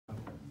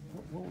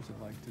What was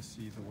it like to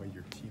see the way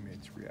your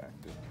teammates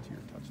reacted to your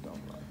touchdown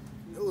run?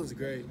 It was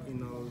great.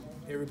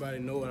 Everybody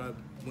know what I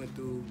went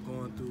through,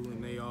 going through,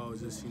 and they all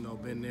just,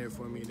 been there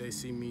for me. They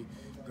see me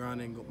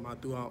grinding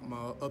throughout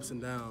my ups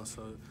and downs.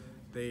 So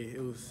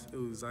it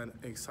was an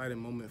exciting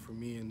moment for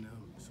me and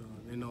them. So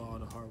they know all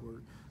the hard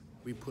work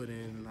we put in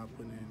and I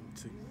put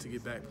in to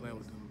get back playing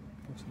with them.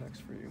 What's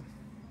next for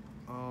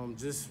you?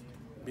 Just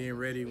being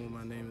ready when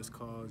my name is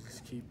called.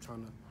 Just keep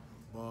trying to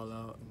ball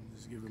out and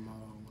just give it my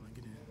all when I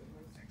get in.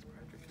 Thanks,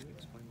 Bradrick. Can you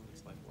explain what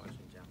it's like watching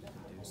Jonathan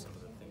do some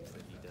of the things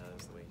that he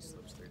does, the way he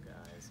slips through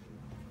guys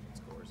and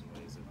scores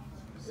in ways that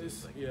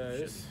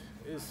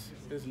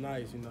it's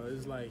nice.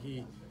 It's like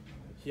he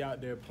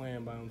out there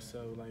playing by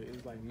himself. Like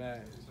it's like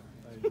mad.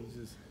 Like he's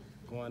just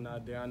going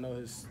out there. I know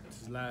his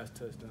last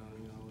touchdown.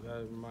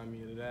 That remind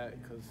me of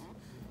that because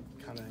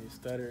he kind of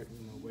stuttered.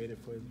 Waited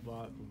for his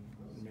block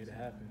and made it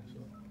happen. So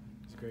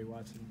it's great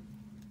watching him.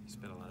 You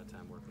spent a lot of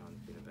time working on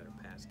being a better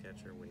pass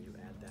catcher. When you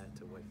add that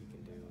to what he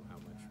can do, how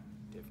much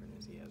different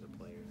is he as a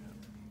player now?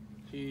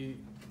 He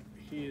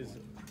is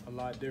a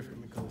lot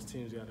different because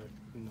teams got to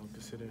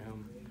consider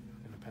him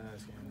in the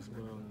pass game as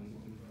well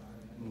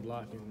and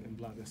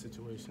blocking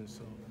situations.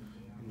 So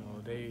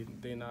they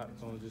not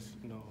gonna just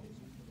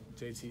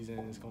JT's in,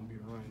 it's gonna be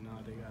a run.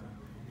 Now they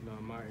gotta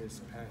admire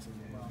his passing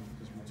game,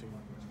 his routine.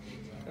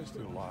 You guys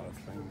did a lot of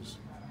things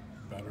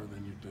better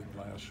than you did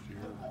last year.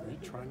 Are you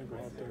trying to go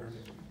out there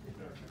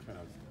and kind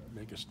of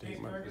make a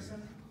statement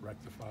and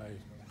rectify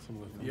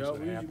some of the things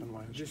that happened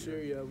last year? This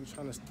year, we're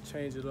trying to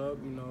change it up,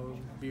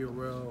 be a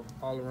real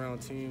all-around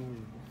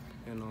team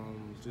and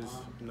just,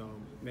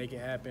 make it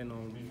happen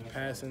on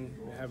passing,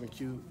 having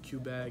Q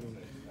bag and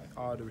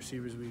all the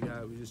receivers we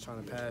got. We're just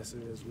trying to pass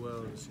it as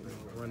well as,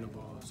 run the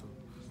ball. So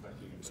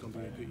it's going to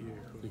be a good year.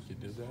 I think you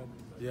did that?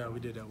 Yeah, we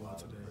did that well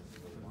today.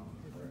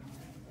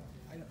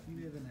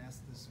 You haven't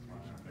asked this.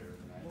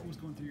 What was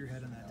going through your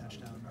head on that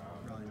touchdown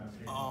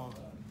run?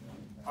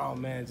 Oh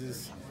man,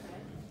 just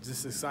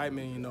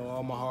excitement.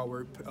 All my hard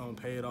work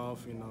paid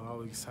off. I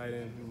was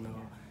excited.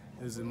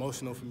 It was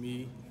emotional for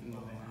me.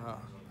 I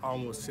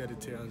almost shed a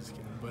tear. I'm just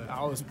kidding, but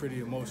I was pretty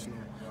emotional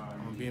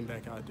being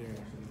back out there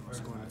and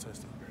scoring a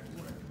touchdown.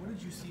 What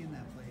did you see in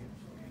that play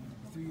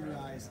through your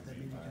eyes that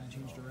made you kind of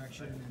change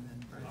direction? And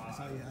then I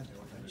saw you had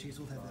Chase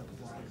Wolf had that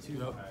block too.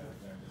 Yep.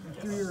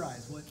 Through your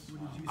eyes, what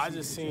did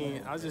you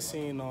see? I just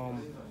seen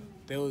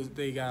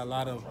they got a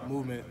lot of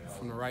movement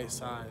from the right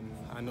side, and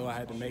I know I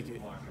had to make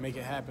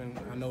it happen.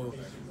 I know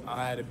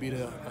I had to beat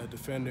a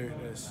defender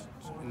that's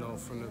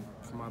from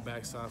my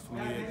backside for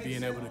me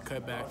being able to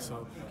cut back.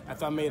 So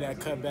after I made that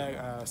cut back,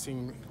 I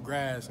seen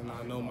grass, and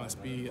I know my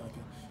speed. I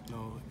can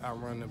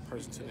outrun the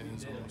person to the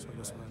end zone. So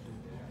that's what I did.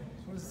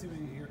 What does it see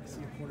when you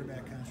see a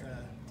quarterback kind of try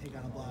to take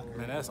on a blocker?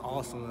 Man, that's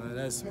awesome. Man.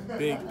 That's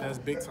big. That's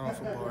big time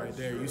football right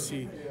there. You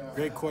see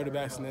great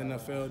quarterbacks in the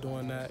NFL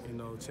doing that.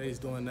 Chase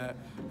doing that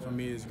for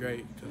me is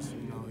great because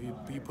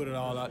he put it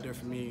all out there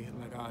for me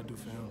like I do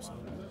for him. So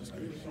it's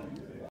great.